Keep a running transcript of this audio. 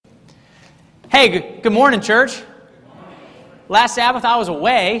Hey, good morning, church. Last Sabbath I was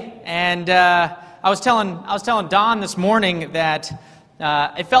away, and I was telling Don this morning that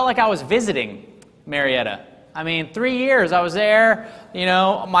it felt like I was visiting Marietta. I mean, 3 years I was there. You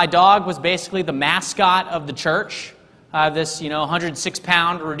know, my dog was basically the mascot of the church. This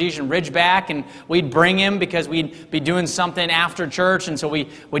 106-pound Rhodesian Ridgeback, and we'd bring him because we'd be doing something after church, and so we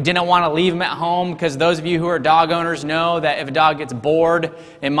didn't want to leave him at home, because those of you who are dog owners know that if a dog gets bored,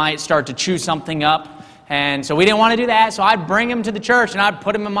 it might start to chew something up, and so we didn't want to do that, so I'd bring him to the church, and I'd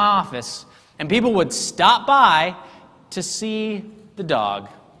put him in my office, and people would stop by to see the dog.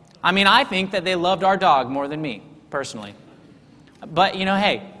 I mean, I think that they loved our dog more than me, personally. But,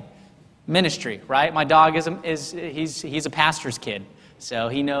 hey, ministry, right? My dog he's a pastor's kid, so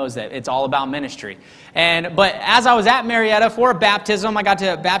he knows that it's all about ministry. But as I was at Marietta for a baptism, I got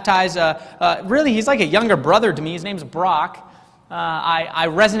to baptize. Really, he's like a younger brother to me. His name's Brock. I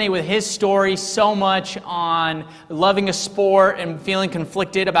resonate with his story so much on loving a sport and feeling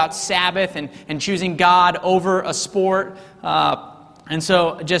conflicted about Sabbath and choosing God over a sport. And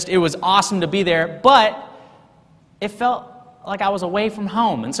so, it was awesome to be there. But it felt like I was away from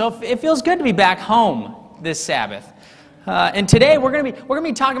home, and so it feels good to be back home this Sabbath. And today we're going to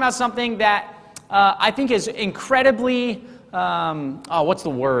be talking about something that I think is incredibly what's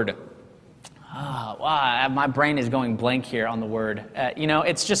the word? My brain is going blank here on the word.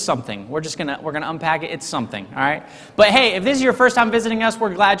 It's just something. We're gonna unpack it. It's something, all right? But hey, if this is your first time visiting us,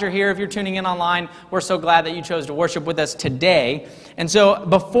 we're glad you're here. If you're tuning in online, we're so glad that you chose to worship with us today. And so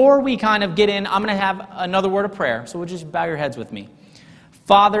before we kind of get in, I'm going to have another word of prayer. So would you just bow your heads with me?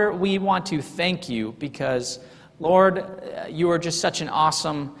 Father, we want to thank you because, Lord, you are just such an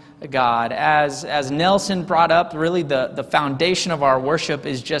awesome God. As Nelson brought up, really the foundation of our worship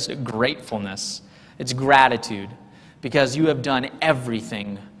is just gratefulness. It's gratitude because you have done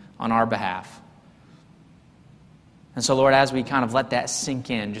everything on our behalf. And so, Lord, as we kind of let that sink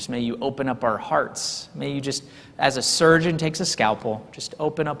in, just may you open up our hearts. May you just, as a surgeon takes a scalpel, just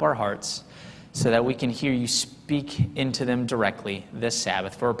open up our hearts so that we can hear you speak into them directly this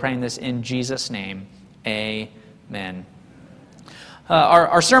Sabbath. For we're praying this in Jesus' name. Amen.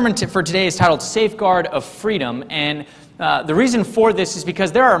 Our sermon for today is titled Safeguard of Freedom, and the reason for this is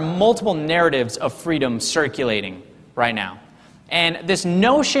because there are multiple narratives of freedom circulating right now. And this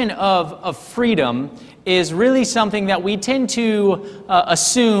notion of freedom is really something that we tend to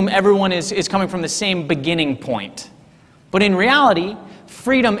assume everyone is coming from the same beginning point. But in reality,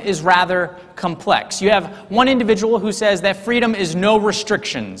 freedom is rather complex. You have one individual who says that freedom is no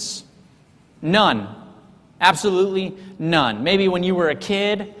restrictions. None. Absolutely none. Maybe when you were a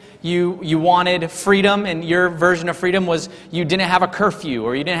kid, you wanted freedom, and your version of freedom was you didn't have a curfew,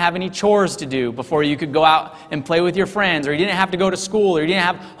 or you didn't have any chores to do before you could go out and play with your friends, or you didn't have to go to school, or you didn't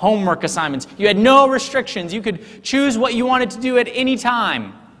have homework assignments. You had no restrictions. You could choose what you wanted to do at any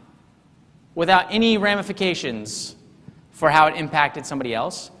time without any ramifications for how it impacted somebody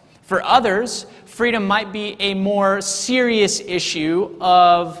else. For others, freedom might be a more serious issue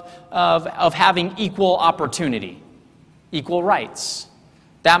of having equal opportunity, equal rights.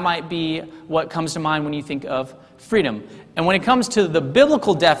 That might be what comes to mind when you think of freedom. And when it comes to the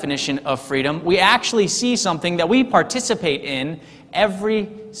biblical definition of freedom, we actually see something that we participate in every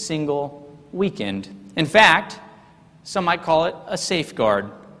single weekend. In fact, some might call it a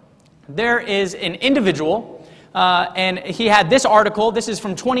safeguard. There is an individual, and he had this article. This is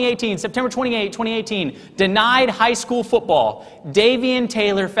from 2018, September 28, 2018. Denied high school football. Davian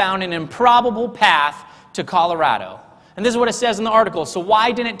Taylor found an improbable path to Colorado. And this is what it says in the article. So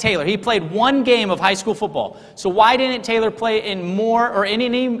why didn't Taylor? He played one game of high school football. So why didn't Taylor play in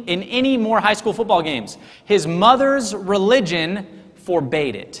any more high school football games? His mother's religion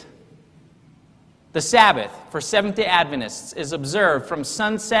forbade it. The Sabbath for Seventh-day Adventists is observed from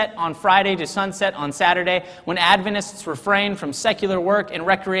sunset on Friday to sunset on Saturday, when Adventists refrain from secular work and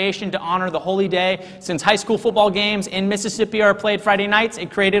recreation to honor the holy day. Since high school football games in Mississippi are played Friday nights, it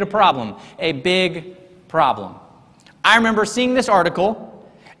created a problem, a big problem. I remember seeing this article,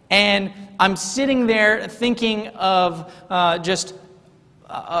 and I'm sitting there thinking of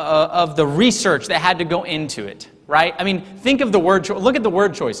of the research that had to go into it, right? I mean, think of the word. Look at the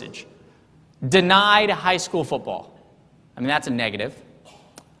word choices. Denied high school football. I mean, that's a negative.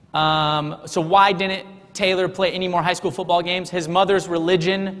 So why didn't Taylor play any more high school football games? His mother's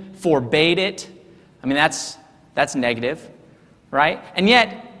religion forbade it. I mean, that's negative, right? And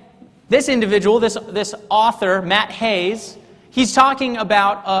yet, this individual, this author, Matt Hayes, he's talking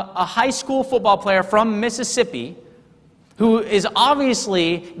about a high school football player from Mississippi who is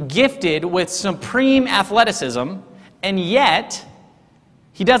obviously gifted with supreme athleticism, and yet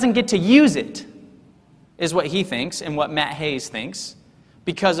He doesn't get to use it, is what he thinks and what Matt Hayes thinks,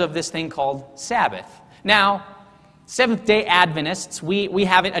 because of this thing called Sabbath. Now, Seventh-day Adventists, we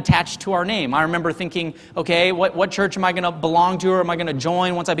have it attached to our name. I remember thinking, okay, what church am I going to belong to or am I going to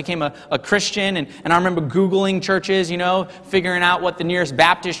join once I became a Christian? And I remember Googling churches, figuring out what the nearest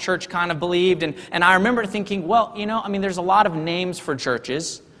Baptist church kind of believed. And I remember thinking, well, there's a lot of names for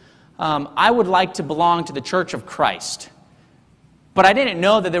churches. I would like to belong to the Church of Christ. But I didn't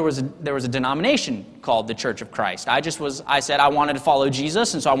know that there was a denomination called the Church of Christ. I said I wanted to follow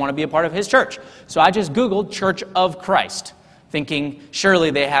Jesus, and so I want to be a part of his church. So I just Googled Church of Christ, thinking surely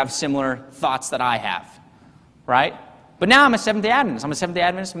they have similar thoughts that I have, right? But now I'm a Seventh-day Adventist. I'm a Seventh-day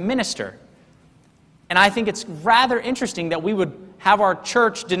Adventist minister. And I think it's rather interesting that we would have our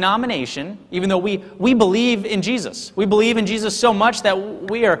church denomination, even though we believe in Jesus. We believe in Jesus so much that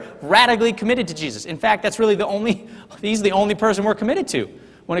we are radically committed to Jesus. In fact, that's really he's the only person we're committed to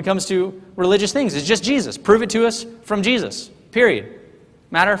when it comes to religious things. It's just Jesus. Prove it to us from Jesus, period.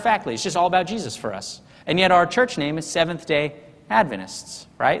 Matter of factly, it's just all about Jesus for us. And yet our church name is Seventh-day Adventists,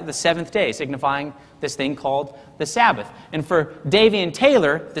 right? The seventh day, signifying this thing called the Sabbath. And for Davian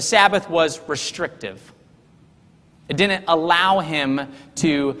Taylor, the Sabbath was restrictive. It didn't allow him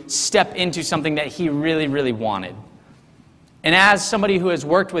to step into something that he really, really wanted. And as somebody who has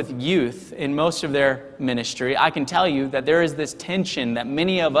worked with youth in most of their ministry, I can tell you that there is this tension that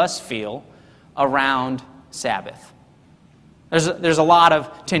many of us feel around Sabbath. There's a lot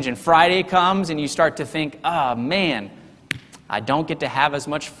of tension. Friday comes and you start to think, oh man, I don't get to have as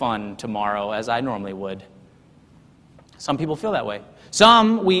much fun tomorrow as I normally would. Some people feel that way.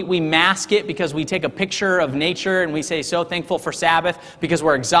 Some, we mask it because we take a picture of nature and we say, so thankful for Sabbath because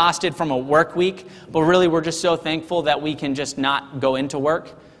we're exhausted from a work week. But really, we're just so thankful that we can just not go into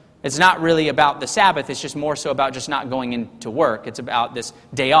work. It's not really about the Sabbath. It's just more so about just not going into work. It's about this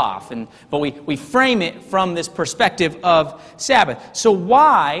day off. But we frame it from this perspective of Sabbath. So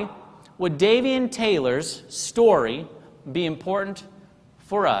why would Davian Taylor's story be important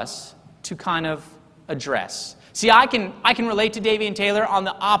for us to kind of address? See, I can relate to Davian Taylor on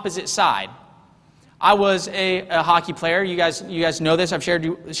the opposite side. I was a hockey player. You guys know this. I've shared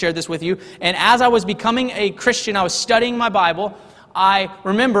this with you. And as I was becoming a Christian, I was studying my Bible. I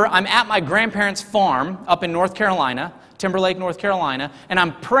remember I'm at my grandparents' farm up in North Carolina, Timberlake, North Carolina, and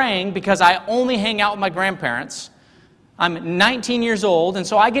I'm praying because I only hang out with my grandparents. I'm 19 years old, and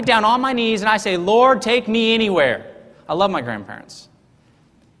so I get down on my knees and I say, Lord, take me anywhere. I love my grandparents.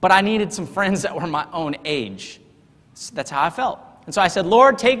 But I needed some friends that were my own age. That's how I felt. And so I said,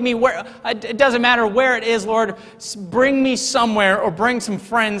 Lord, take me where, it doesn't matter where it is, Lord, bring me somewhere or bring some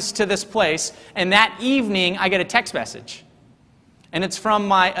friends to this place. And that evening, I get a text message. And it's from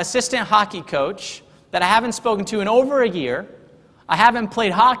my assistant hockey coach that I haven't spoken to in over a year. I haven't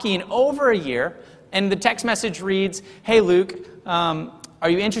played hockey in over a year. And the text message reads, hey, Luke, are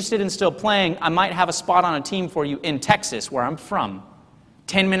you interested in still playing? I might have a spot on a team for you in Texas, where I'm from.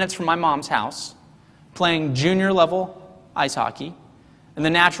 10 minutes from my mom's house, playing junior level ice hockey. And the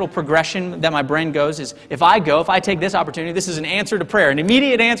natural progression that my brain goes is, if I take this opportunity, this is an answer to prayer, an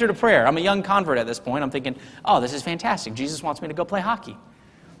immediate answer to prayer. I'm a young convert at this point. I'm thinking, oh, this is fantastic. Jesus wants me to go play hockey.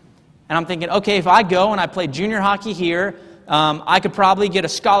 And I'm thinking, okay, if I go and I play junior hockey here, I could probably get a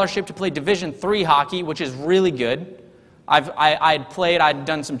scholarship to play Division III hockey, which is really good. I'd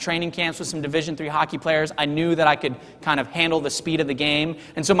done some training camps with some Division III hockey players. I knew that I could kind of handle the speed of the game.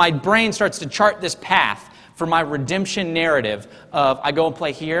 And so my brain starts to chart this path for my redemption narrative of I go and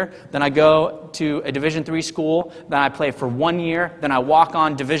play here, then I go to a Division III school, then I play for 1 year, then I walk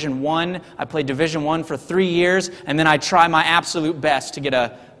on Division I play Division I for 3 years, and then I try my absolute best to get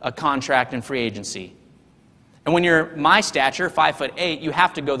a contract in free agency. And when you're my stature, 5'8", you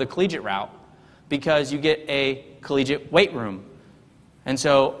have to go the collegiate route because you get a collegiate weight room. And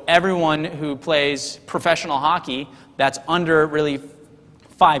so everyone who plays professional hockey that's under really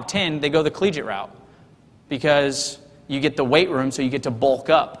 5'10", they go the collegiate route because you get the weight room, so you get to bulk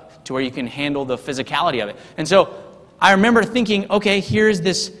up to where you can handle the physicality of it. And so I remember thinking, okay, here's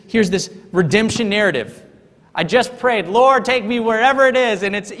this redemption narrative. I just prayed, Lord, take me wherever it is,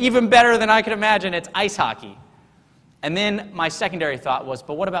 and it's even better than I could imagine. It's ice hockey. And then my secondary thought was,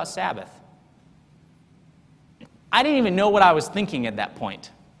 but what about Sabbath? I didn't even know what I was thinking at that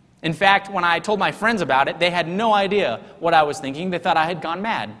point. In fact, when I told my friends about it, they had no idea what I was thinking. They thought I had gone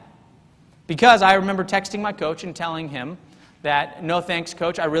mad. Because I remember texting my coach and telling him that, no thanks,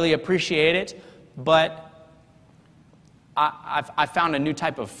 coach, I really appreciate it, but I found a new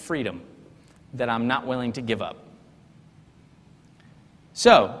type of freedom that I'm not willing to give up.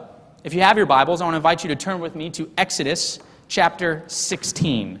 So, if you have your Bibles, I want to invite you to turn with me to Exodus chapter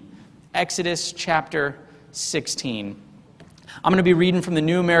 16. Exodus chapter 16. I'm going to be reading from the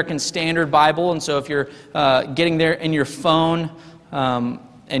New American Standard Bible, and so if you're getting there in your phone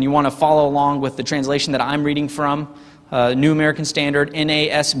and you want to follow along with the translation that I'm reading from, New American Standard,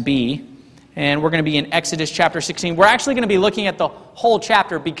 NASB, and we're going to be in Exodus chapter 16. We're actually going to be looking at the whole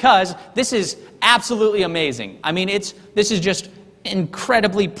chapter because this is absolutely amazing. I mean, this is just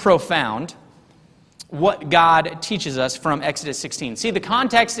incredibly profound what God teaches us from Exodus 16. See, the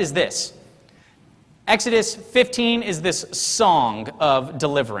context is this. Exodus 15 is this song of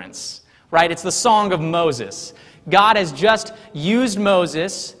deliverance, right? It's the song of Moses. God has just used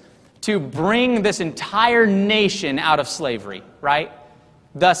Moses to bring this entire nation out of slavery, right?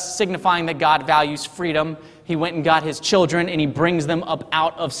 Thus signifying that God values freedom. He went and got his children and he brings them up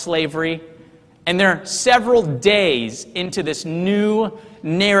out of slavery. And they're several days into this new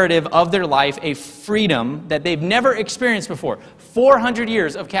narrative of their life, a freedom that they've never experienced before. 400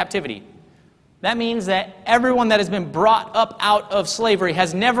 years of captivity. That means that everyone that has been brought up out of slavery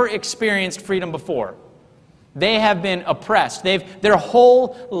has never experienced freedom before. They have been oppressed. Their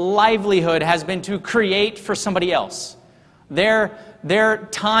whole livelihood has been to create for somebody else. Their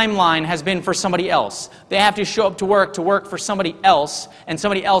timeline has been for somebody else. They have to show up to work for somebody else, and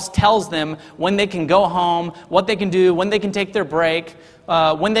somebody else tells them when they can go home, what they can do, when they can take their break,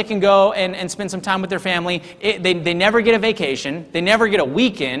 when they can go and spend some time with their family. They never get a vacation. They never get a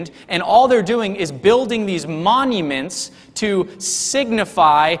weekend. And all they're doing is building these monuments to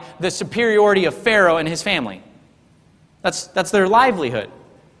signify the superiority of Pharaoh and his family. That's their livelihood.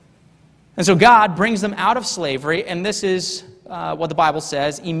 And so God brings them out of slavery, and this is what the Bible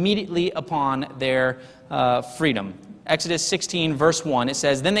says immediately upon their freedom. Exodus 16, verse 1, it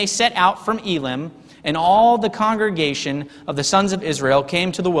says, "Then they set out from Elim, and all the congregation of the sons of Israel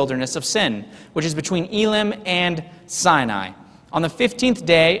came to the wilderness of Sin, which is between Elim and Sinai. On the 15th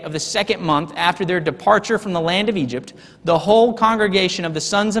day of the second month after their departure from the land of Egypt, the whole congregation of the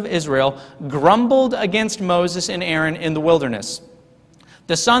sons of Israel grumbled against Moses and Aaron in the wilderness.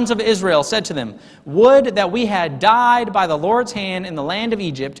 The sons of Israel said to them, 'Would that we had died by the Lord's hand in the land of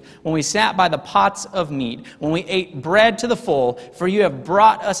Egypt, when we sat by the pots of meat, when we ate bread to the full, for you have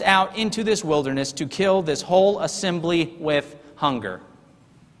brought us out into this wilderness to kill this whole assembly with hunger.'"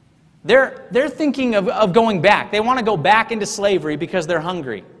 They're thinking of going back. They want to go back into slavery because they're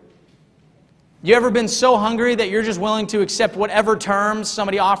hungry. You ever been so hungry that you're just willing to accept whatever terms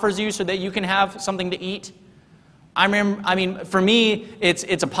somebody offers you so that you can have something to eat? For me, it's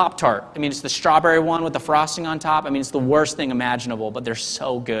a Pop-Tart. I mean, it's the strawberry one with the frosting on top. I mean, it's the worst thing imaginable, but they're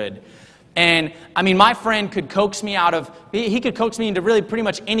so good. And, my friend could coax me he could coax me into really pretty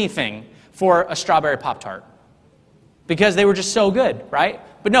much anything for a strawberry Pop-Tart. Because they were just so good, right?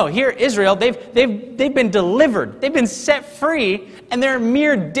 But no, here, Israel, they've been delivered. They've been set free, and they're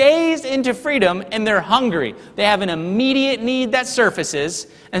mere days into freedom, and they're hungry. They have an immediate need that surfaces,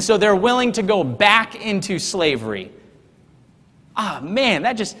 and so they're willing to go back into slavery. Man,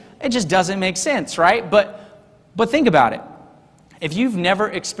 it just doesn't make sense, right? But think about it. If you've never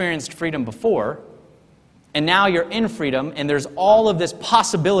experienced freedom before, and now you're in freedom, and there's all of this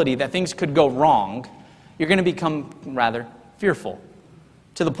possibility that things could go wrong, you're going to become rather fearful,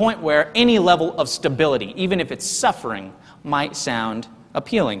 to the point where any level of stability, even if it's suffering, might sound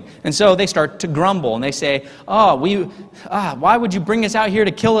appealing. And so they start to grumble, and they say, why would you bring us out here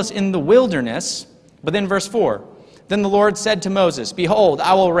to kill us in the wilderness? But then verse 4, "Then the Lord said to Moses, 'Behold,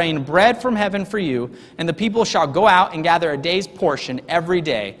 I will rain bread from heaven for you, and the people shall go out and gather a day's portion every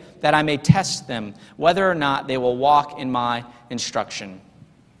day, that I may test them, whether or not they will walk in my instruction.'"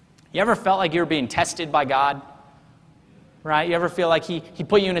 You ever felt like you were being tested by God? Right? You ever feel like He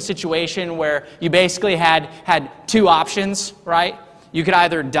put you in a situation where you basically had two options, right? You could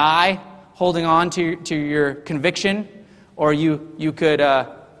either die holding on to your conviction, or you could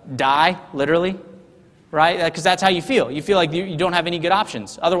die, literally, right? Because that's how you feel. You feel like you don't have any good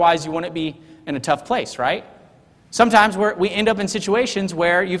options. Otherwise, you wouldn't be in a tough place, right? Sometimes we end up in situations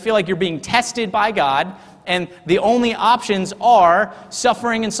where you feel like you're being tested by God, and the only options are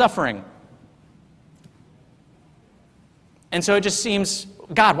suffering and suffering. And so it just seems,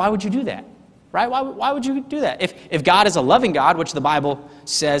 God, why would you do that? Right? Why would you do that? If God is a loving God, which the Bible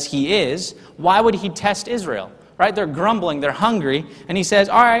says He is, why would He test Israel? Right? They're grumbling, they're hungry, and He says,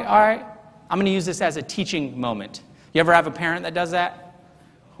 all right, I'm going to use this as a teaching moment. You ever have a parent that does that?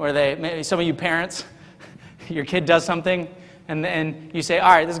 Where maybe some of you parents, your kid does something, and then you say, all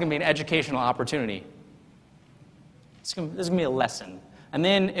right, this is going to be an educational opportunity. This is going to be a lesson. And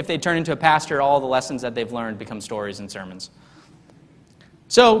then if they turn into a pastor, all the lessons that they've learned become stories and sermons.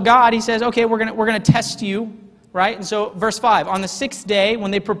 So God, He says, okay, we're going to test you right? And so verse 5, on the 6th day,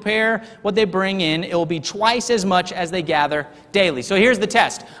 when they prepare what they bring in, it will be twice as much as they gather daily. So here's the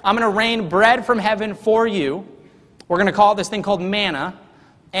test. I'm going to rain bread from heaven for you. We're going to call this thing called manna.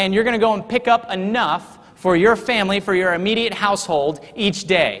 And you're going to go and pick up enough for your family, for your immediate household each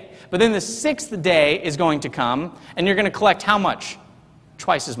day. But then the 6th day is going to come, and you're going to collect how much?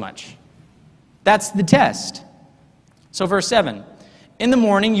 Twice as much. That's the test. So verse 7, in the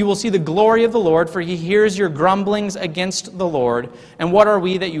morning you will see the glory of the Lord, for he hears your grumblings against the Lord. And what are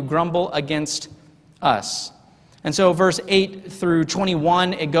we that you grumble against us? And so verse 8 through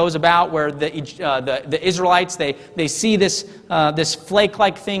 21, it goes about where the Israelites, they see this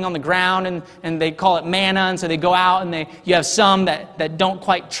flake-like thing on the ground, and they call it manna, and so they go out, and you have some that don't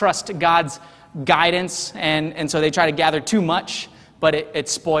quite trust God's guidance, and so they try to gather too much, but it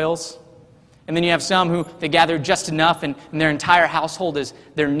spoils. And then you have some who they gather just enough, and their entire household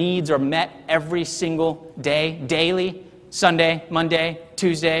their needs are met every single day, daily, Sunday, Monday,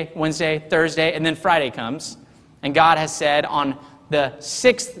 Tuesday, Wednesday, Thursday, and then Friday comes. And God has said on the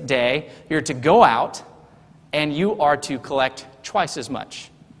 6th day, you're to go out and you are to collect twice as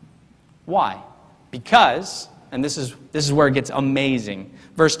much. Why? Because, and this is where it gets amazing.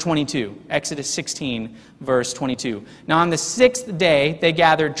 Verse 22, Exodus 16, verse 22. Now on the 6th day, they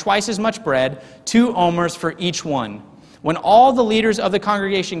gathered twice as much bread, 2 omers for each one. When all the leaders of the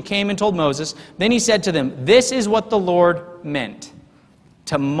congregation came and told Moses, then he said to them, this is what the Lord meant.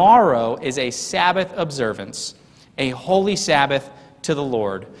 Tomorrow is a Sabbath observance, a holy Sabbath to the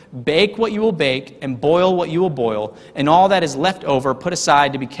Lord. Bake what you will bake, and boil what you will boil, and all that is left over put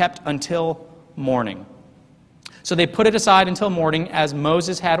aside to be kept until morning. So they put it aside until morning, as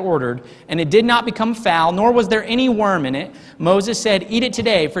Moses had ordered, and it did not become foul, nor was there any worm in it. Moses said, eat it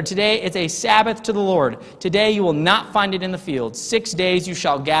today, for today is a Sabbath to the Lord. Today you will not find it in the field. 6 days you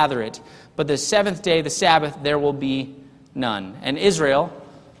shall gather it, but the 7th day, the Sabbath, there will be none. And Israel,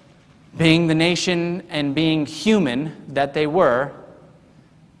 being the nation and being human that they were,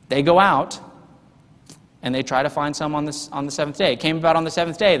 they go out and they try to find some on the 7th day. It came about on the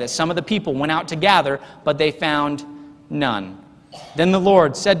 7th day that some of the people went out to gather, but they found none. Then the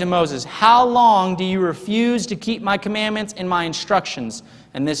Lord said to Moses, how long do you refuse to keep my commandments and my instructions?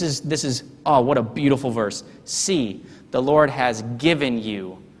 And this is oh, what a beautiful verse. See, the Lord has given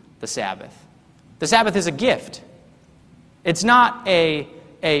you the Sabbath. The Sabbath is a gift. It's not a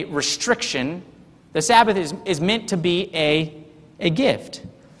restriction. The Sabbath is meant to be a gift.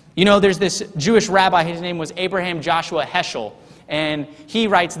 You know, there's this Jewish rabbi, his name was Abraham Joshua Heschel, and he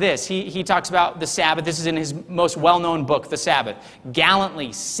writes this. He talks about the Sabbath. This is in his most well-known book, The Sabbath.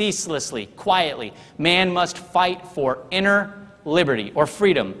 Gallantly, ceaselessly, quietly, man must fight for inner liberty or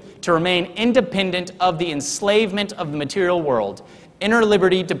freedom to remain independent of the enslavement of the material world. Inner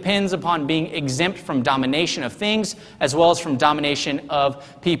liberty depends upon being exempt from domination of things as well as from domination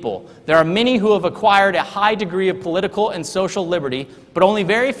of people. There are many who have acquired a high degree of political and social liberty, but only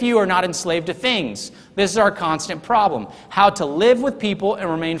very few are not enslaved to things. This is our constant problem. How to live with people and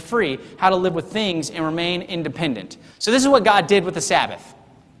remain free. How to live with things and remain independent. So this is what God did with the Sabbath.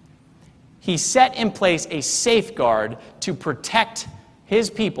 He set in place a safeguard to protect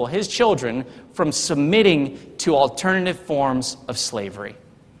his people, his children, from submitting to alternative forms of slavery.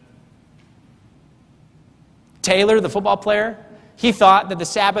 Taylor, the football player, he thought that the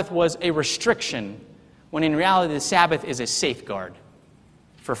Sabbath was a restriction, when in reality the Sabbath is a safeguard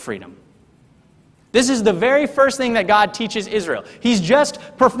for freedom. This is the very first thing that God teaches Israel. He's just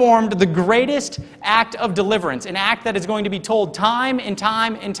performed the greatest act of deliverance, an act that is going to be told time and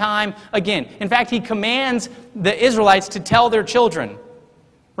time and time again. In fact, he commands the Israelites to tell their children,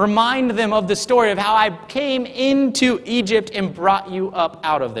 remind them of the story of how I came into Egypt and brought you up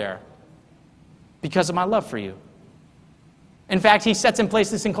out of there because of my love for you. In fact, he sets in place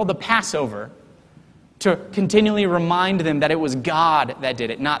this thing called the Passover to continually remind them that it was God that did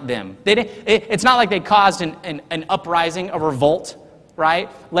it, not them. It's not like they caused an uprising, a revolt, right?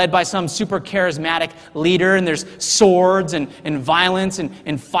 Led by some super charismatic leader, and there's swords and violence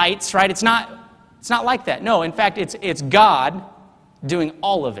and fights, right? It's not like that. No, in fact, it's God doing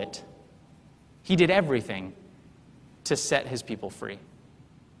all of it. He did everything to set his people free.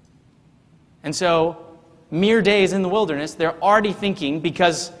 And so, mere days in the wilderness, they're already thinking,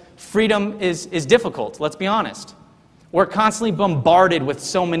 because freedom is difficult, let's be honest. We're constantly bombarded with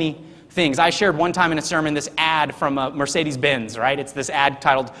so many things. I shared one time in a sermon this ad from Mercedes-Benz, right? It's this ad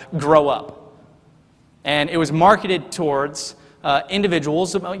titled, Grow Up. And it was marketed towards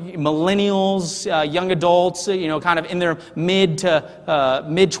individuals, millennials, young adults, kind of in their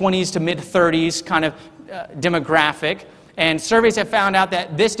mid-20s to mid-30s kind of demographic. And surveys have found out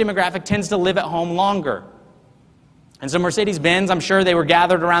that this demographic tends to live at home longer. And so Mercedes-Benz, I'm sure they were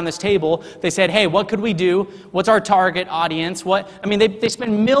gathered around this table. They said, hey, what could we do? What's our target audience? They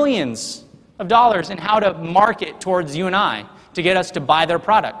spend millions of dollars in how to market towards you and I to get us to buy their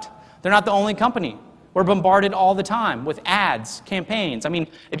product. They're not the only company. We're bombarded all the time with ads, campaigns.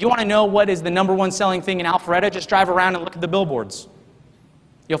 If you want to know what is the number one selling thing in Alpharetta, just drive around and look at the billboards.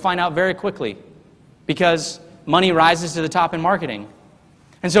 You'll find out very quickly because money rises to the top in marketing.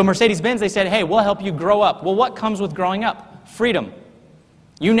 And so Mercedes-Benz, they said, hey, we'll help you grow up. Well, what comes with growing up? Freedom.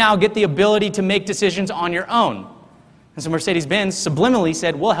 You now get the ability to make decisions on your own. And so Mercedes-Benz subliminally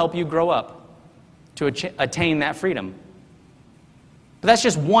said, we'll help you grow up to attain that freedom. But that's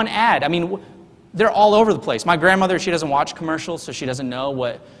just one ad. They're all over the place. My grandmother, she doesn't watch commercials, so she doesn't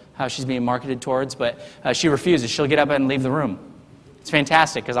know how she's being marketed towards, but she refuses. She'll get up and leave the room. It's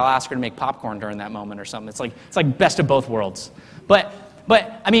fantastic because I'll ask her to make popcorn during that moment or something. It's like best of both worlds. But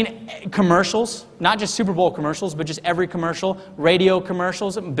commercials, not just Super Bowl commercials, but just every commercial, radio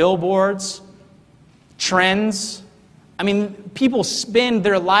commercials, billboards, trends. People spend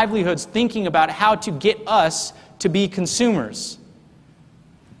their livelihoods thinking about how to get us to be consumers.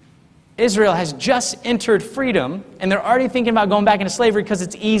 Israel has just entered freedom, and they're already thinking about going back into slavery because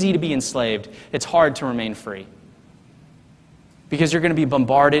it's easy to be enslaved. It's hard to remain free. Because you're going to be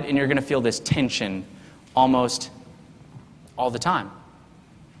bombarded and you're going to feel this tension almost all the time.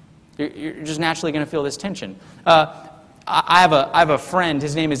 You're just naturally going to feel this tension. I have a friend,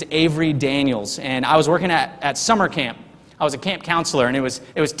 his name is Avery Daniels, and I was working at summer camp. I was a camp counselor, and it was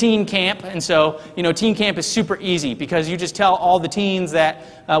teen camp, and so, teen camp is super easy because you just tell all the teens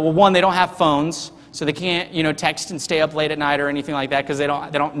that, one, they don't have phones, so they can't, text and stay up late at night or anything like that because they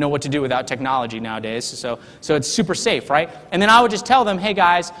don't know what to do without technology nowadays. So it's super safe, right? And then I would just tell them, hey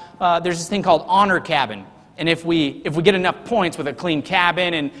guys, there's this thing called honor cabin. And if we get enough points with a clean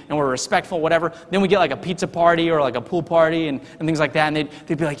cabin and we're respectful, whatever, then we get like a pizza party or like a pool party and things like that. And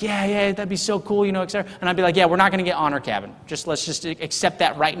they'd be like, yeah, that'd be so cool, et cetera. And I'd be like, yeah, we're not going to get honor cabin. Let's just accept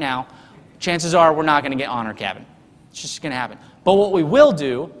that right now. Chances are we're not going to get honor cabin. It's just going to happen. But what we will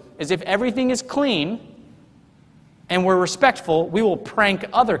do is if everything is clean and we're respectful, we will prank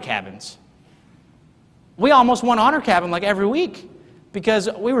other cabins. We almost won honor cabin like every week. Because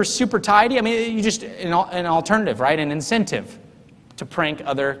we were super tidy. You just an alternative, right? An incentive to prank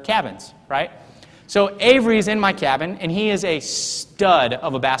other cabins, right? So Avery's in my cabin, and he is a stud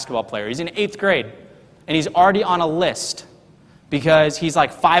of a basketball player. He's in 8th grade, and he's already on a list because he's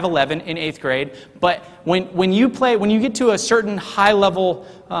like 5'11" in 8th grade. But when you get to a certain high level,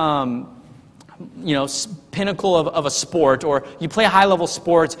 pinnacle of a sport, or you play high level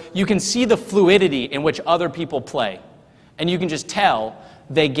sports, you can see the fluidity in which other people play. And you can just tell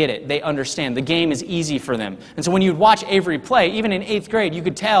they get it. They understand. The game is easy for them. And so when you'd watch Avery play, even in 8th grade, you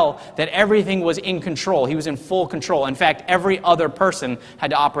could tell that everything was in control. He was in full control. In fact, every other person had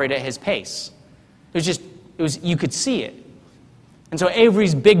to operate at his pace. You could see it. And so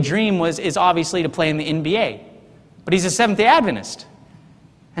Avery's big dream is obviously to play in the NBA. But he's a Seventh-day Adventist.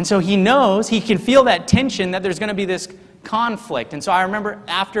 And so he knows, he can feel that tension that there's going to be this conflict. And so I remember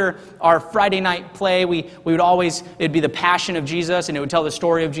after our Friday night play, it'd be the passion of Jesus, and it would tell the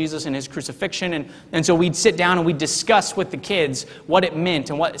story of Jesus and his crucifixion. And so we'd sit down and we'd discuss with the kids what it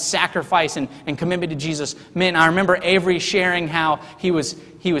meant and what sacrifice and commitment to Jesus meant. And I remember Avery sharing how he was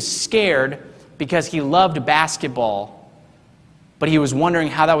scared because he loved basketball, but he was wondering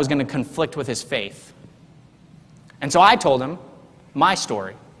how that was going to conflict with his faith. And so I told him my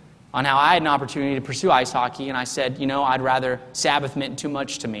story on how I had an opportunity to pursue ice hockey, and I said, I'd rather Sabbath meant too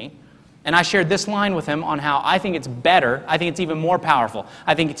much to me. And I shared this line with him on how I think it's better, I think it's even more powerful.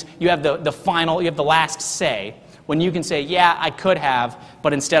 I think you have the last say, when you can say, yeah, I could have,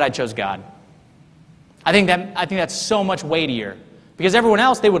 but instead I chose God. I think that's so much weightier. Because everyone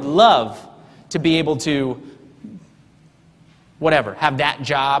else, they would love to be able to, have that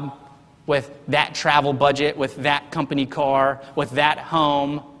job, with that travel budget, with that company car, with that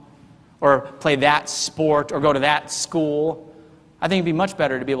home, or play that sport, or go to that school. I think it'd be much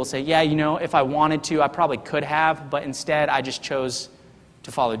better to be able to say, yeah, if I wanted to, I probably could have, but instead I just chose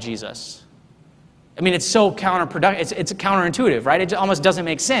to follow Jesus. It's so counterproductive. It's counterintuitive, right? It almost doesn't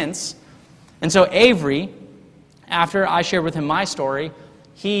make sense. And so Avery, after I shared with him my story,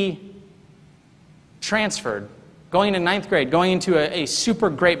 he transferred. Going into 9th grade, going into a super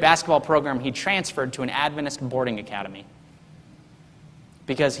great basketball program, he transferred to an Adventist boarding academy.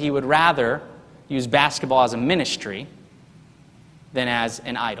 Because he would rather use basketball as a ministry than as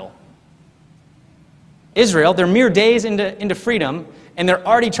an idol. Israel, they're mere days into freedom, and they're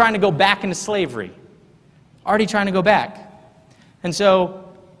already trying to go back into slavery. Already trying to go back. And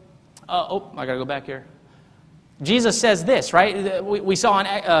so, I got to go back here. Jesus says this, right? We saw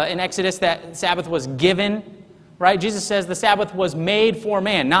in Exodus that Sabbath was given, right? Jesus says the Sabbath was made for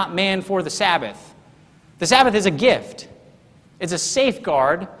man, not man for the Sabbath. The Sabbath is a gift. It's a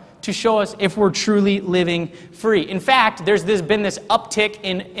safeguard to show us if we're truly living free. In fact, there's been this uptick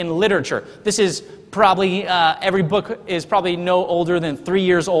in literature. This is probably, every book is probably no older than 3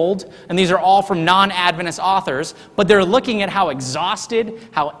 years old, and these are all from non-Adventist authors, but they're looking at how exhausted,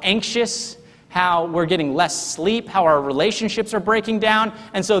 how anxious, how we're getting less sleep, how our relationships are breaking down,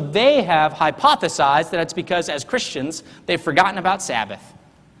 and so they have hypothesized that it's because, as Christians, they've forgotten about Sabbath.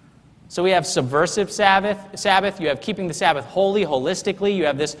 So we have subversive Sabbath, you have keeping the Sabbath holy, holistically, you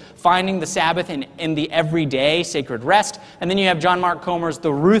have this finding the Sabbath in the everyday sacred rest, and then you have John Mark Comer's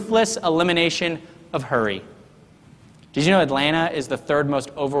The Ruthless Elimination of Hurry. Did you know Atlanta is the third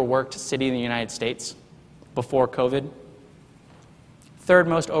most overworked city in the United States before COVID? Third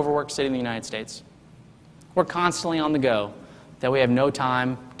most overworked city in the United States. We're constantly on the go, that we have no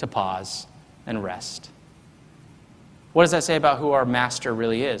time to pause and rest. What does that say about who our master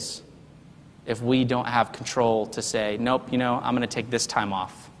really is? If we don't have control to say, nope, I'm going to take this time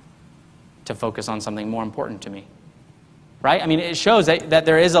off to focus on something more important to me. Right? I mean, it shows that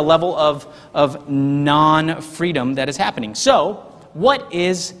there is a level of non-freedom that is happening. So, what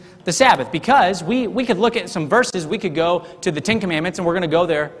is the Sabbath? Because we could look at some verses, we could go to the Ten Commandments, and we're going to go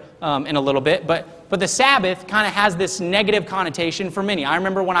there in a little bit, but the Sabbath kind of has this negative connotation for many. I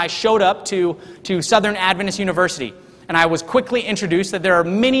remember when I showed up to Southern Adventist University, and I was quickly introduced that there are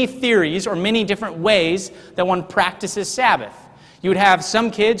many theories or many different ways that one practices Sabbath. You would have some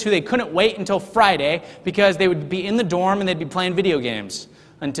kids who they couldn't wait until Friday because they would be in the dorm and they'd be playing video games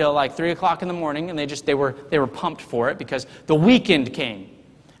until like 3 o'clock in the morning, and they were pumped for it because the weekend came.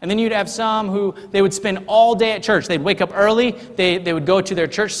 And then you'd have some who they would spend all day at church. They'd wake up early, they would go to their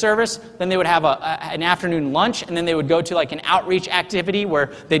church service, then they would have an afternoon lunch, and then they would go to like an outreach activity where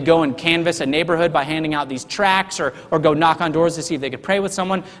they'd go and canvass a neighborhood by handing out these tracts or go knock on doors to see if they could pray with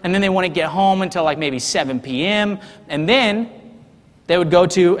someone. And then they wouldn't get home until like maybe 7 p.m. And then they would go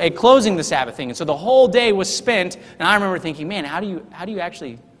to a closing the Sabbath thing. And so the whole day was spent, and I remember thinking, man, how do you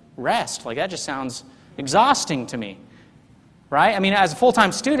actually rest? Like, that just sounds exhausting to me. Right? I mean, as a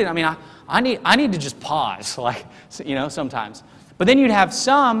full-time student, I need to just pause, like, sometimes. But then you'd have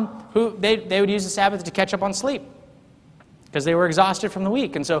some who they would use the Sabbath to catch up on sleep because they were exhausted from the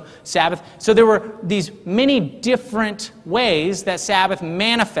week. And so so there were these many different ways that Sabbath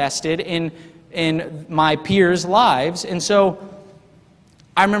manifested in my peers' lives. And so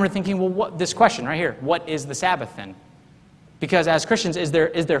I remember thinking, well, this question right here, what is the Sabbath then? Because as Christians, is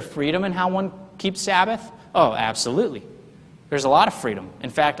there freedom in how one keeps Sabbath? Oh, absolutely. There's a lot of freedom. In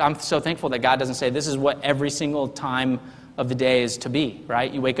fact, I'm so thankful that God doesn't say this is what every single time of the day is to be,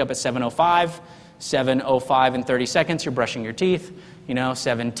 right? You wake up at 7:05 and 30 seconds, you're brushing your teeth.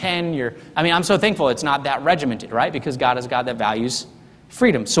 7:10, I'm so thankful it's not that regimented, right? Because God is God that values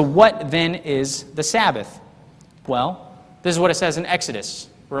freedom. So what then is the Sabbath? Well, this is what it says in Exodus.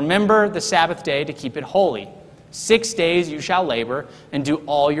 Remember the Sabbath day to keep it holy. 6 days you shall labor and do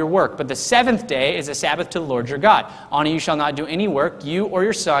all your work. But the seventh day is a Sabbath to the Lord your God. On it you shall not do any work, you or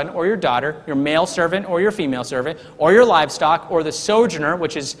your son or your daughter, your male servant or your female servant, or your livestock, or the sojourner,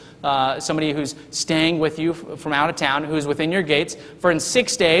 which is somebody who's staying with you from out of town, who is within your gates. For in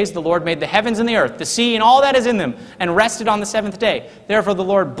 6 days the Lord made the heavens and the earth, the sea and all that is in them, and rested on the seventh day. Therefore the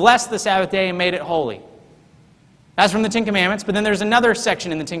Lord blessed the Sabbath day and made it holy. That's from the Ten Commandments, but then there's another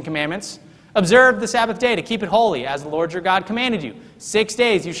section in the Ten Commandments. Observe the Sabbath day to keep it holy, as the Lord your God commanded you. 6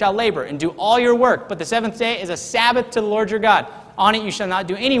 days you shall labor and do all your work, but the seventh day is a Sabbath to the Lord your God. On it you shall not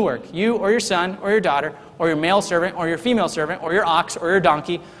do any work, you or your son or your daughter, or your male servant or your female servant, or your ox or your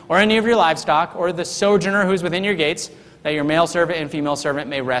donkey, or any of your livestock, or the sojourner who is within your gates, that your male servant and female servant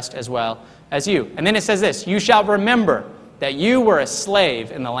may rest as well as you. And then it says this, you shall remember that you were a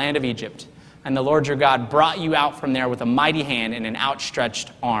slave in the land of Egypt, and the Lord your God brought you out from there with a mighty hand and an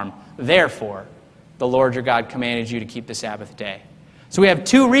outstretched arm. Therefore, the Lord your God commanded you to keep the Sabbath day. So we have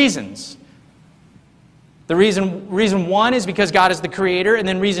two reasons. The reason one is because God is the creator, and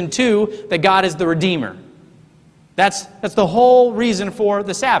then reason two, that God is the redeemer. That's the whole reason for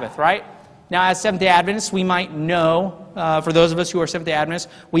the Sabbath, right? Now, as Seventh-day Adventists, we might know, for those of us who are Seventh-day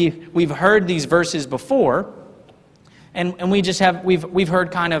Adventists, we've heard these verses before, and we've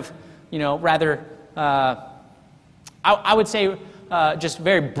heard kind of, rather, I would say, just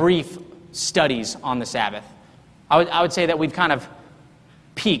very brief studies on the Sabbath. I would say that we've kind of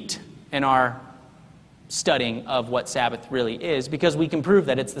peaked in our studying of what Sabbath really is, because we can prove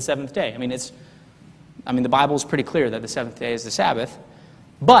that it's the seventh day. The Bible is pretty clear that the seventh day is the Sabbath,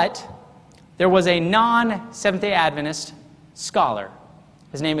 but there was a non-Seventh-day Adventist scholar.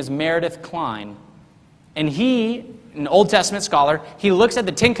 His name is Meredith Kline. And he, an Old Testament scholar, he looks at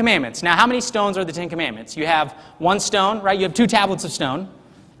the Ten Commandments. Now, how many stones are the Ten Commandments? You have one stone, right? You have 2 tablets of stone.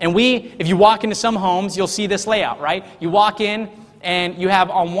 And if you walk into some homes, you'll see this layout, right? You walk in, and you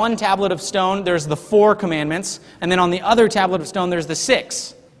have on one tablet of stone, there's the 4 commandments. And then on the other tablet of stone, there's the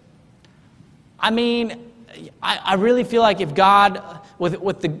 6. I mean, I really feel like if God,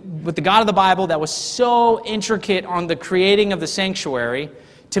 with the God of the Bible that was so intricate on the creating of the sanctuary,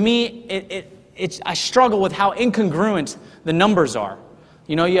 to me, I struggle with how incongruent the numbers are.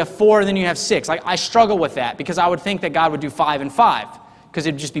 You know, you have 4 and then you have 6. Like, I struggle with that because I would think that God would do 5 and 5 because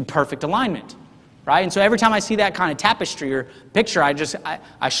it'd just be perfect alignment, right? And so every time I see that kind of tapestry or picture,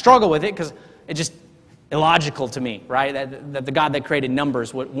 I struggle with it because it's just illogical to me, right? That the God that created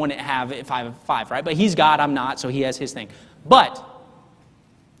numbers wouldn't have 5 and 5, right? But he's God, I'm not, so he has his thing. But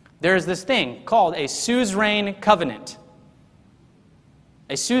there's this thing called a suzerain covenant.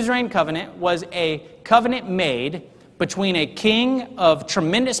 A suzerain covenant was a covenant made between a king of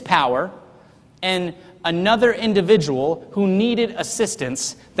tremendous power and another individual who needed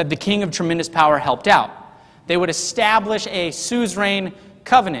assistance that the king of tremendous power helped out. They would establish a suzerain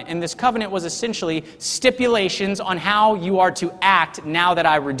covenant, and this covenant was essentially stipulations on how you are to act now that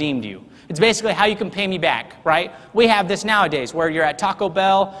I redeemed you. It's basically how you can pay me back, right? We have this nowadays where you're at Taco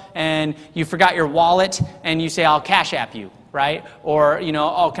Bell and you forgot your wallet and you say, I'll Cash App you, right? Or,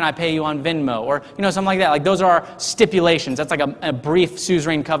 oh, can I pay you on Venmo? Or, something like that. Like, those are our stipulations. That's like a brief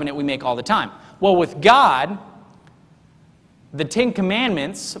suzerain covenant we make all the time. Well, with God, the Ten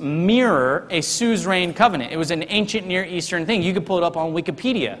Commandments mirror a suzerain covenant. It was an ancient Near Eastern thing. You could pull it up on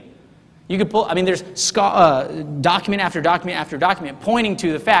Wikipedia. You could there's document after document after document pointing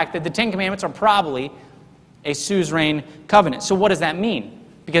to the fact that the Ten Commandments are probably a suzerain covenant. So what does that mean?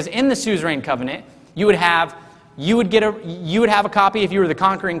 Because in the suzerain covenant, you would have a copy if you were the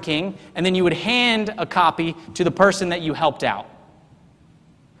conquering king, and then you would hand a copy to the person that you helped out.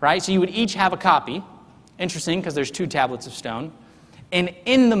 Right? So you would each have a copy. Interesting, because there's 2 tablets of stone. And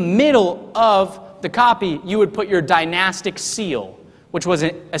in the middle of the copy, you would put your dynastic seal, which was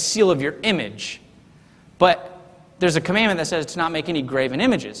a seal of your image. But there's a commandment that says to not make any graven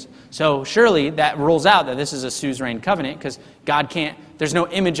images. So surely that rules out that this is a suzerain covenant, because there's no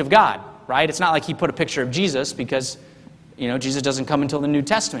image of God, right? It's not like he put a picture of Jesus, because, Jesus doesn't come until the New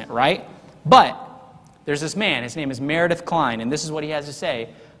Testament, right? But there's this man, his name is Meredith Kline, and this is what he has to say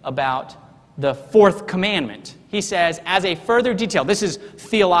about the 4th commandment. He says, as a further detail, this is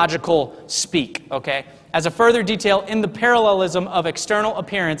theological speak, okay? As a further detail in the parallelism of external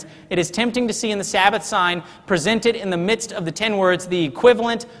appearance, it is tempting to see in the Sabbath sign presented in the midst of the 10 words the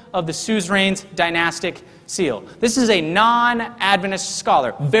equivalent of the suzerain's dynastic seal. This is a non-Adventist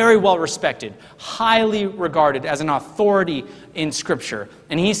scholar, very well respected, highly regarded as an authority in Scripture.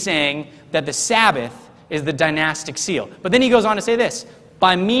 And he's saying that the Sabbath is the dynastic seal. But then he goes on to say this: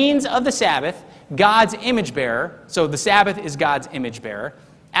 by means of the Sabbath, God's image bearer, so the Sabbath is God's image bearer,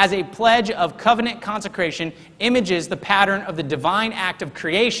 as a pledge of covenant consecration, images the pattern of the divine act of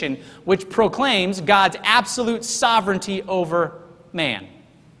creation, which proclaims God's absolute sovereignty over man.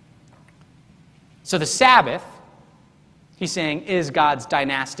 So the Sabbath, he's saying, is God's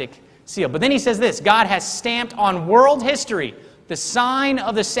dynastic seal. But then he says this: God has stamped on world history the sign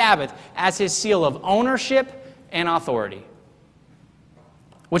of the Sabbath as his seal of ownership and authority.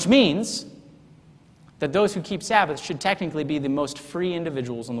 Which means that those who keep Sabbath should technically be the most free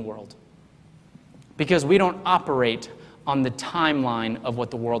individuals in the world. Because we don't operate on the timeline of what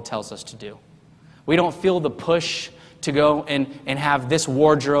the world tells us to do. We don't feel the push to go and have this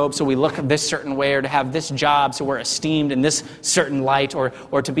wardrobe so we look this certain way, or to have this job so we're esteemed in this certain light,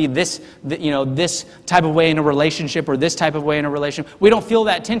 or to be this type of way in a relationship, or this type of way in a relationship. We don't feel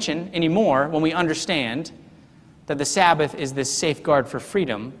that tension anymore when we understand that the Sabbath is this safeguard for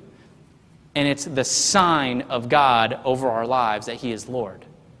freedom, and it's the sign of God over our lives that he is Lord,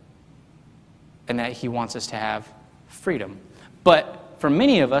 and that he wants us to have freedom. But for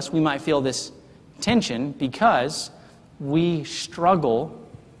many of us, we might feel this tension because we struggle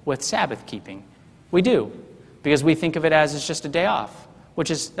with Sabbath keeping. We do, because we think of it as it's just a day off,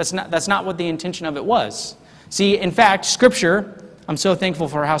 that's not what the intention of it was. See, in fact, Scripture, I'm so thankful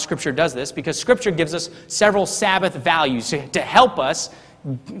for how Scripture does this, because Scripture gives us several Sabbath values to help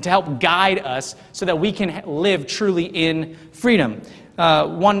guide us so that we can live truly in freedom.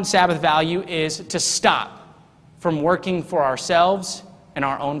 One Sabbath value is to stop from working for ourselves and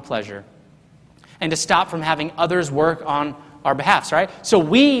our own pleasure, and to stop from having others work on our behalf, right? So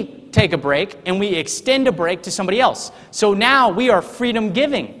we take a break and we extend a break to somebody else. So now we are freedom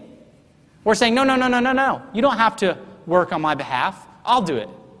giving. We're saying, no, no, no, no, no, no. You don't have to work on my behalf. I'll do it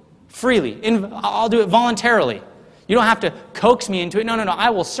freely. I'll do it voluntarily. You don't have to coax me into it. No, no, no. I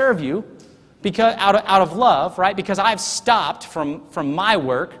will serve you because out of love, right? Because I've stopped from my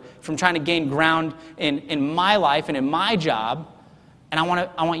work, from trying to gain ground in my life and in my job, and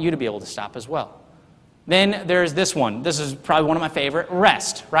I want you to be able to stop as well. Then there's this one. This is probably one of my favorite.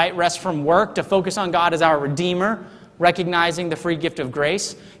 Rest, right? Rest from work to focus on God as our Redeemer, recognizing the free gift of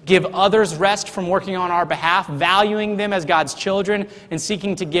grace. Give others rest from working on our behalf, valuing them as God's children, and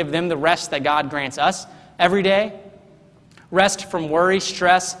seeking to give them the rest that God grants us every day. Rest from worry,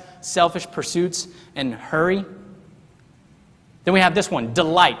 stress, selfish pursuits, and hurry. Then we have this one,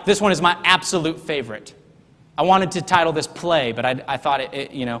 delight. This one is my absolute favorite. I wanted to title this play, but I thought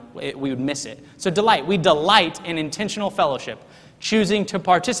we would miss it. So delight. We delight in intentional fellowship, choosing to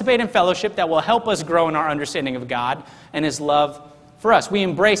participate in fellowship that will help us grow in our understanding of God and His love for us. We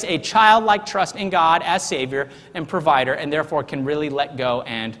embrace a childlike trust in God as Savior and Provider, and therefore can really let go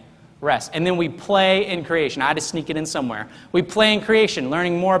and rest. And then we play in creation. I had to sneak it in somewhere. We play in creation,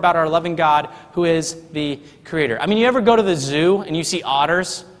 learning more about our loving God who is the Creator. I mean, you ever go to the zoo and you see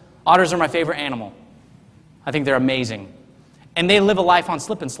otters? Otters are my favorite animal. I think they're amazing. And they live a life on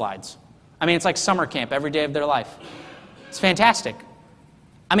slip and slides. I mean, it's like summer camp every day of their life. It's fantastic.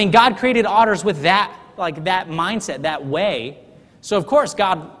 I mean, God created otters with that mindset, that way. So, of course,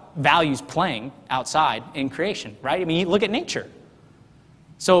 God values playing outside in creation, right? I mean, look at nature.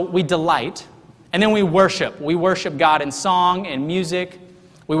 So we delight, and then we worship. We worship God in song and music.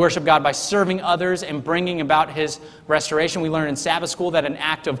 We worship God by serving others and bringing about His restoration. We learn in Sabbath school that an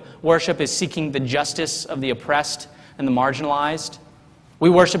act of worship is seeking the justice of the oppressed and the marginalized. We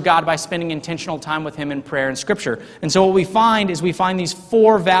worship God by spending intentional time with Him in prayer and Scripture. And so what we find is these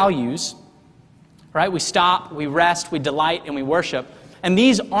 4 values, right? We stop, we rest, we delight, and we worship. And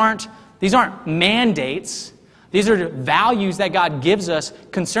these aren't mandates. These are values that God gives us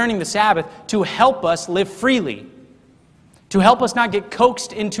concerning the Sabbath to help us live freely, to help us not get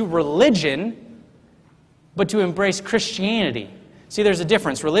coaxed into religion, but to embrace Christianity. See, there's a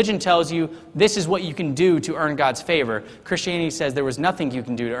difference. Religion tells you this is what you can do to earn God's favor. Christianity says there was nothing you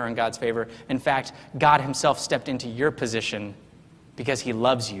can do to earn God's favor. In fact, God Himself stepped into your position because He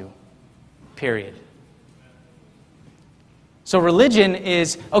loves you, period. So religion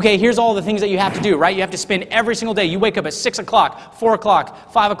is, okay, here's all the things that you have to do, right? You have to spend every single day. You wake up at 6 o'clock, 4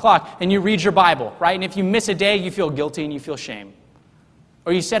 o'clock, 5 o'clock, and you read your Bible, right? And if you miss a day, you feel guilty and you feel shame.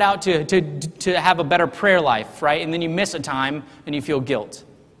 Or you set out to have a better prayer life, right? And then you miss a time and you feel guilt.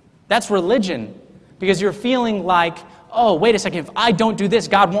 That's religion, because you're feeling like, oh, wait a second, if I don't do this,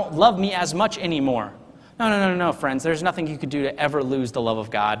 God won't love me as much anymore. No, friends. There's nothing you could do to ever lose the love of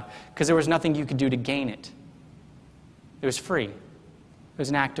God, because there was nothing you could do to gain it. It was free. It was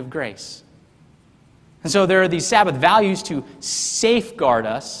an act of grace. And so there are these Sabbath values to safeguard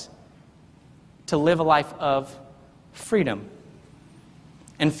us to live a life of freedom.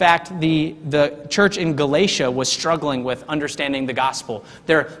 In fact, the church in Galatia was struggling with understanding the gospel.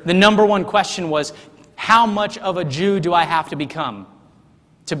 The number one question was, how much of a Jew do I have to become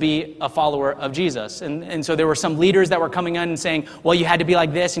to be a follower of Jesus? And so there were some leaders that were coming in and saying, well, you had to be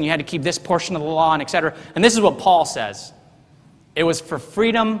like this, and you had to keep this portion of the law, and etc. And this is what Paul says. It was for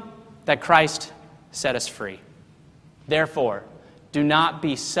freedom that Christ set us free. Therefore, do not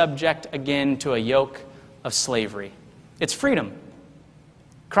be subject again to a yoke of slavery. It's freedom.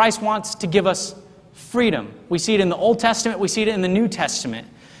 Christ wants to give us freedom. We see it in the Old Testament, we see it in the New Testament.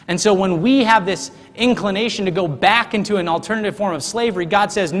 And so when we have this inclination to go back into an alternative form of slavery, God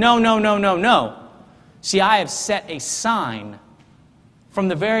says, no, no, no, no, no. See, I have set a sign from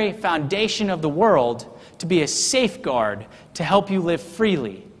the very foundation of the world to be a safeguard to help you live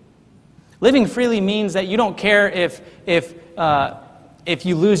freely. Living freely means that you don't care if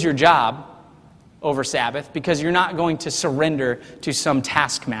you lose your job over Sabbath, because you're not going to surrender to some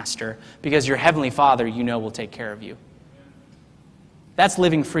taskmaster, because your Heavenly Father, will take care of you. That's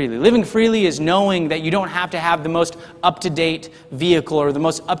living freely. Living freely is knowing that you don't have to have the most up-to-date vehicle or the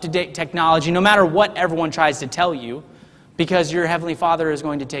most up-to-date technology, no matter what everyone tries to tell you, because your Heavenly Father is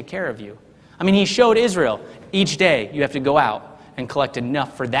going to take care of you. I mean, He showed Israel, each day you have to go out and collect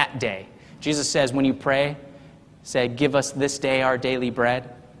enough for that day. Jesus says, when you pray, say, give us this day our daily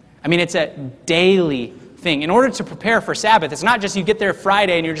bread. I mean, it's a daily thing. In order to prepare for Sabbath, it's not just you get there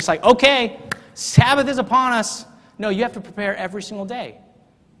Friday and you're just like, okay, Sabbath is upon us. No, you have to prepare every single day.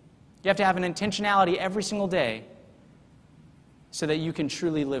 You have to have an intentionality every single day so that you can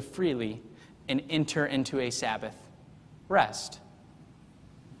truly live freely and enter into a Sabbath rest.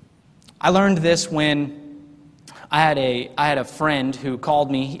 I learned this when I had a friend who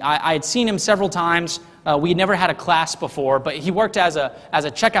called me. I had seen him several times. We'd never had a class before, but he worked as a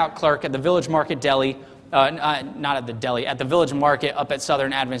checkout clerk at the Village Market Deli, not at the deli, at the Village Market up at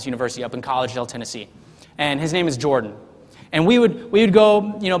Southern Adventist University up in Collegedale, Tennessee. And his name is Jordan. And we would go,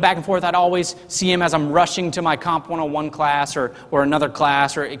 back and forth. I'd always see him as I'm rushing to my Comp 101 class or another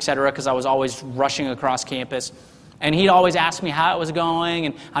class or et cetera, because I was always rushing across campus. And he'd always ask me how it was going,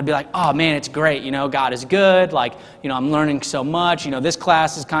 and I'd be like, oh man, it's great, God is good, I'm learning so much, this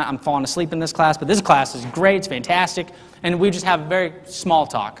class is I'm falling asleep in this class, but this class is great, it's fantastic. And we just have very small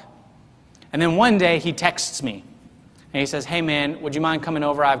talk. And then one day he texts me, and he says, hey man, would you mind coming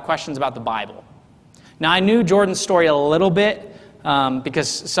over? I have questions about the Bible. Now I knew Jordan's story a little bit, because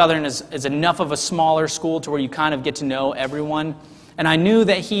Southern is enough of a smaller school to where you kind of get to know everyone. And I knew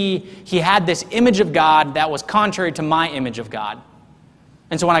that he had this image of God that was contrary to my image of God.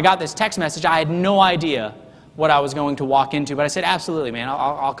 And so when I got this text message, I had no idea what I was going to walk into. But I said, absolutely, man,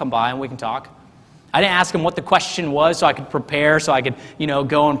 I'll come by and we can talk. I didn't ask him what the question was so I could prepare, so I could,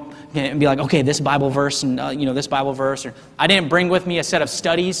 go and be like, okay, this Bible verse and, this Bible verse. Or I didn't bring with me a set of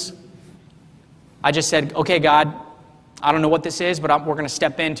studies. I just said, okay, God, I don't know what this is, but we're going to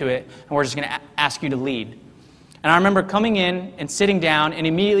step into it, and we're just going to ask you to lead. And I remember coming in and sitting down and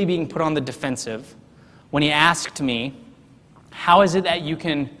immediately being put on the defensive when he asked me, how is it that you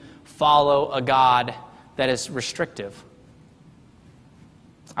can follow a God that is restrictive?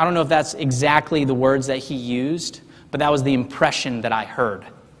 I don't know if that's exactly the words that he used, but that was the impression that I heard.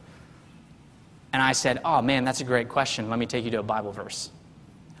 And I said, oh man, that's a great question. Let me take you to a Bible verse.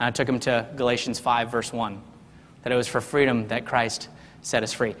 And I took him to Galatians 5, verse 1, that it was for freedom that Christ set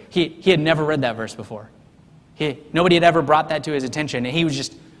us free. He had never read that verse before. Nobody had ever brought that to his attention. And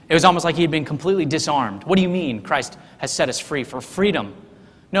it was almost like he had been completely disarmed. What do you mean Christ has set us free for freedom?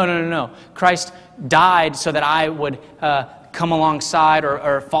 No. Christ died so that I would come alongside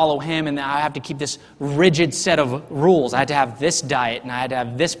or follow him, and I have to keep this rigid set of rules. I had to have this diet, and I had to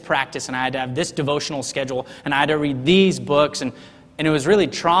have this practice, and I had to have this devotional schedule, and I had to read these books. And it was really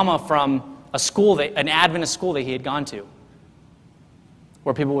trauma from an Adventist school that he had gone to,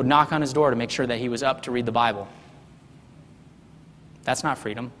 where people would knock on his door to make sure that he was up to read the Bible. That's not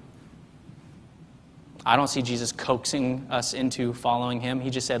freedom. I don't see Jesus coaxing us into following him. He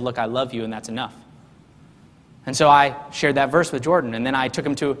just said, look, I love you, and that's enough. And so I shared that verse with Jordan, and then I took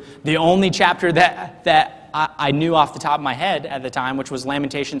him to the only chapter that I knew off the top of my head at the time, which was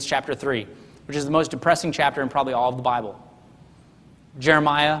Lamentations chapter 3, which is the most depressing chapter in probably all of the Bible.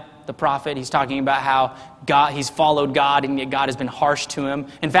 Jeremiah, the prophet, he's talking about how he's followed God, and yet God has been harsh to him.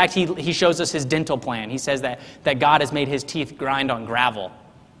 In fact, he shows us his dental plan. He says that God has made his teeth grind on gravel.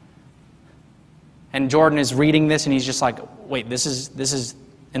 And Jordan is reading this, and he's just like, wait, this is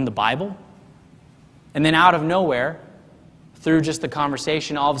in the Bible? And then out of nowhere, through just the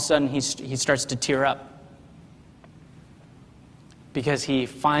conversation, all of a sudden he starts to tear up. Because he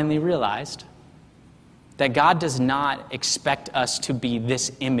finally realized that God does not expect us to be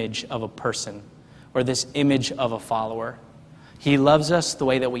this image of a person or this image of a follower. He loves us the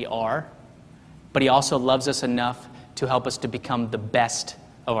way that we are, but he also loves us enough to help us to become the best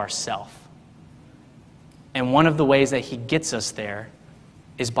of ourselves. And one of the ways that he gets us there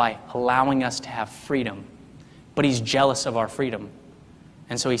is by allowing us to have freedom. But he's jealous of our freedom.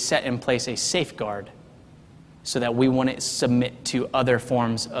 And so he set in place a safeguard so that we wouldn't submit to other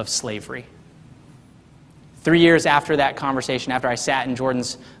forms of slavery. 3 years after that conversation, after I sat in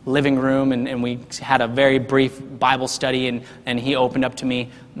Jordan's living room and we had a very brief Bible study and he opened up to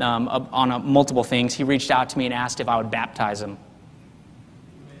me on multiple things, he reached out to me and asked if I would baptize him.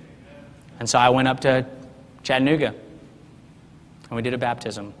 And so I went up to Chattanooga and we did a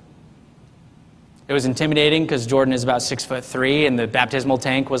baptism. It was intimidating because Jordan is about 6'3" and the baptismal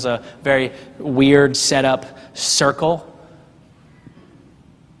tank was a very weird setup circle.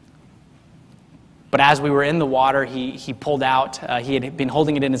 But as we were in the water, he pulled out, he had been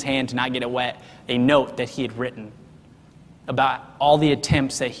holding it in his hand to not get it wet, a note that he had written about all the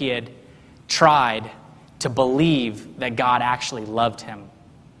attempts that he had tried to believe that God actually loved him.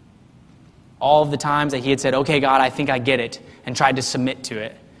 All of the times that he had said, okay, God, I think I get it, and tried to submit to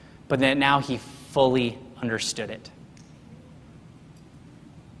it. But then now he fully understood it.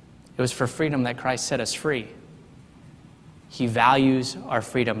 It was for freedom that Christ set us free. He values our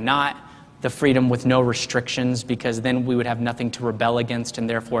freedom, not the freedom with no restrictions, because then we would have nothing to rebel against, and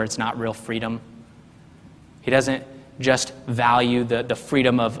therefore it's not real freedom. He doesn't just value the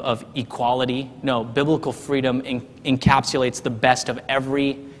freedom of equality. No, biblical freedom encapsulates the best of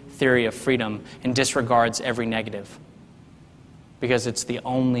every theory of freedom and disregards every negative, because it's the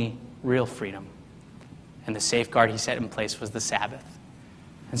only real freedom. And the safeguard he set in place was the Sabbath.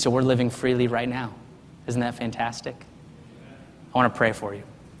 And so we're living freely right now. Isn't that fantastic? I want to pray for you.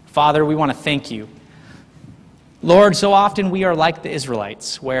 Father, we want to thank you. Lord, so often we are like the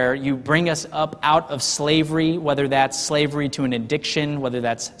Israelites, where you bring us up out of slavery, whether that's slavery to an addiction, whether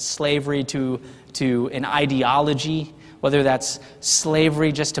that's slavery to an ideology, whether that's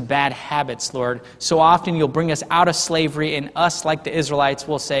slavery just to bad habits, Lord. So often you'll bring us out of slavery, and us, like the Israelites,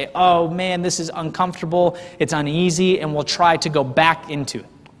 will say, oh man, this is uncomfortable, it's uneasy, and we'll try to go back into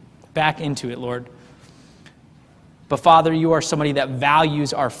it, Lord. But Father, you are somebody that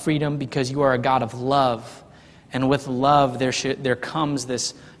values our freedom because you are a God of love. And with love, there comes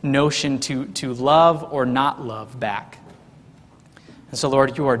this notion to love or not love back. And so,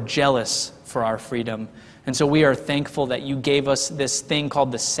 Lord, you are jealous for our freedom. And so we are thankful that you gave us this thing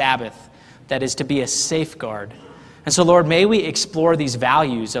called the Sabbath that is to be a safeguard. And so, Lord, may we explore these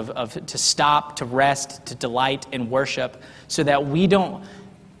values of to stop, to rest, to delight, and worship so that we don't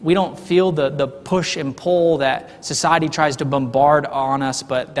feel the push and pull that society tries to bombard on us,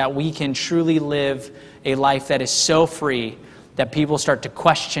 but that we can truly live a life that is so free that people start to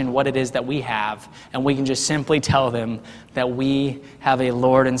question what it is that we have, and we can just simply tell them that we have a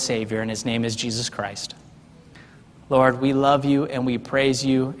Lord and Savior, and his name is Jesus Christ. Lord, we love you and we praise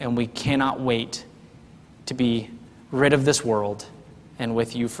you, and we cannot wait to be rid of this world and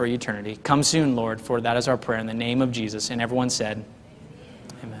with you for eternity. Come soon, Lord, for that is our prayer in the name of Jesus. And everyone said,